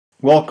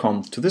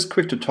Welcome to this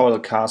quick tutorial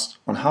cast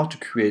on how to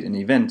create an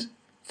event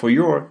for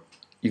your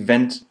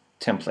event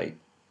template.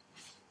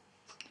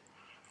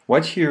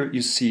 Right here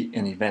you see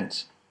an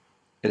event.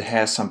 It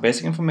has some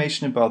basic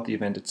information about the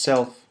event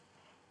itself,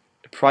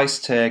 a price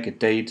tag, a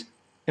date,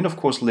 and of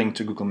course link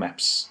to Google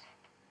Maps.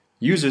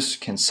 Users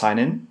can sign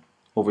in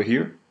over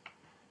here,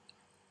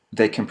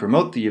 they can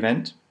promote the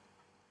event,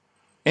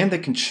 and they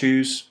can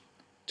choose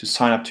to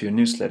sign up to your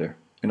newsletter.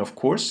 And of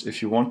course,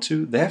 if you want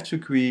to, they have to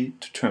agree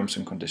to terms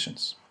and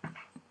conditions.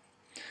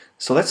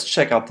 So let's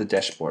check out the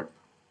dashboard.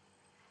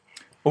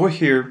 Over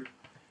here,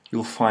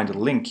 you'll find a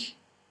link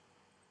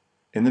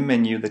in the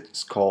menu that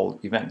is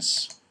called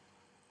Events.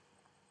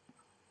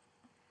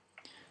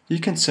 You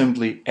can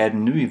simply add a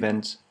new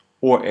event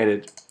or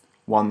edit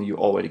one you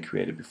already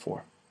created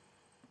before.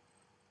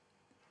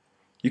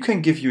 You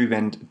can give your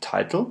event a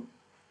title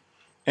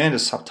and a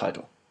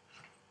subtitle.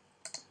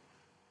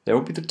 There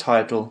will be the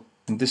title,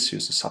 and this here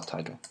is the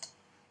subtitle.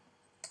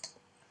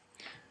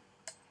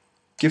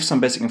 Give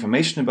some basic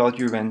information about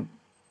your event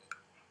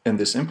in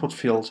this input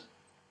field,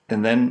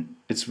 and then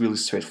it's really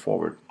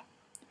straightforward.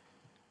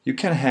 You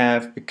can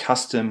have a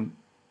custom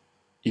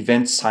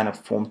event sign-up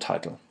form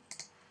title.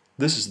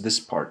 This is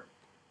this part.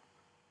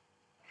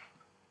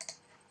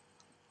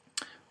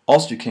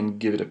 Also, you can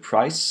give it a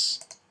price,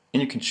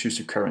 and you can choose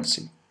a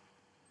currency.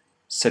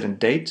 Set a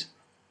date,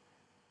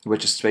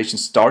 registration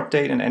start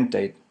date and end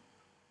date,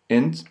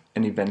 and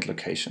an event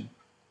location.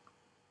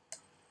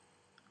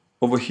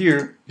 Over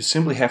here, you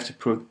simply have to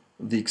put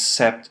the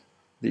exact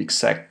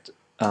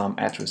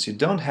address. You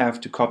don't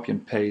have to copy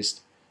and paste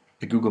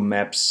a Google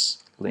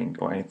Maps link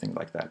or anything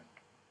like that.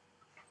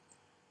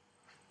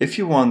 If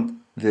you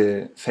want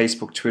the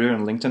Facebook, Twitter,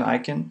 and LinkedIn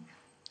icon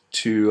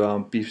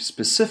to be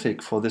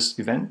specific for this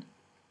event,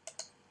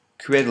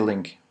 create a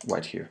link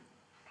right here.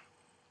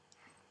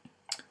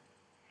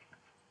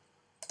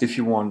 If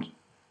you want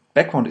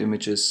background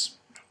images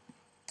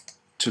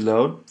to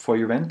load for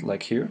your event,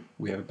 like here,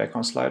 we have a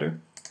background slider,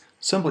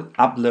 simply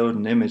upload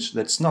an image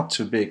that's not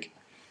too big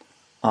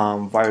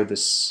via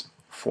this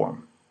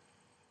form.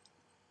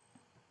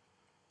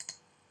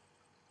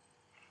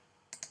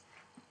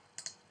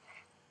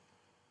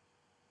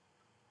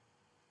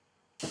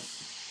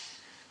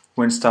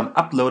 When it's done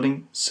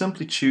uploading,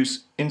 simply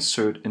choose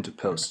Insert into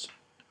Post.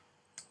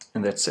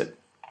 And that's it.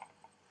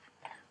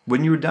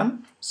 When you're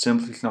done,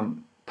 simply click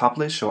on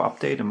Publish or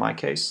Update in my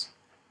case,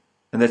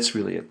 and that's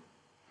really it.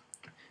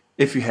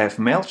 If you have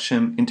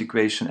MailChimp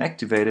integration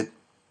activated,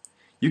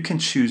 you can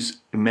choose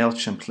a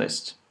MailChimp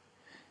list.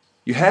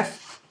 You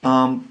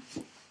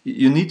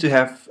need to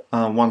have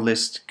one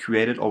list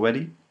created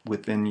already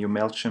within your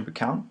MailChimp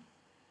account,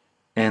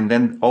 and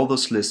then all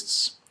those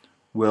lists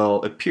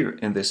will appear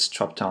in this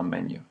drop-down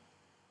menu.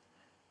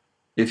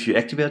 If you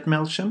activate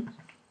MailChimp,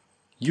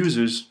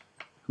 users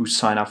who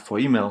sign up for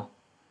email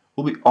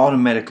will be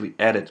automatically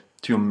added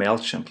to your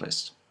MailChimp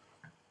list.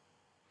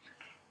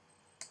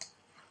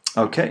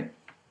 Okay,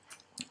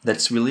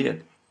 that's really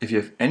it. If you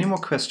have any more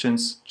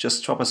questions,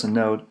 just drop us a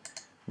note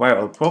via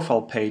our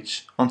profile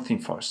page on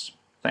ThemeForest.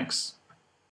 Thanks.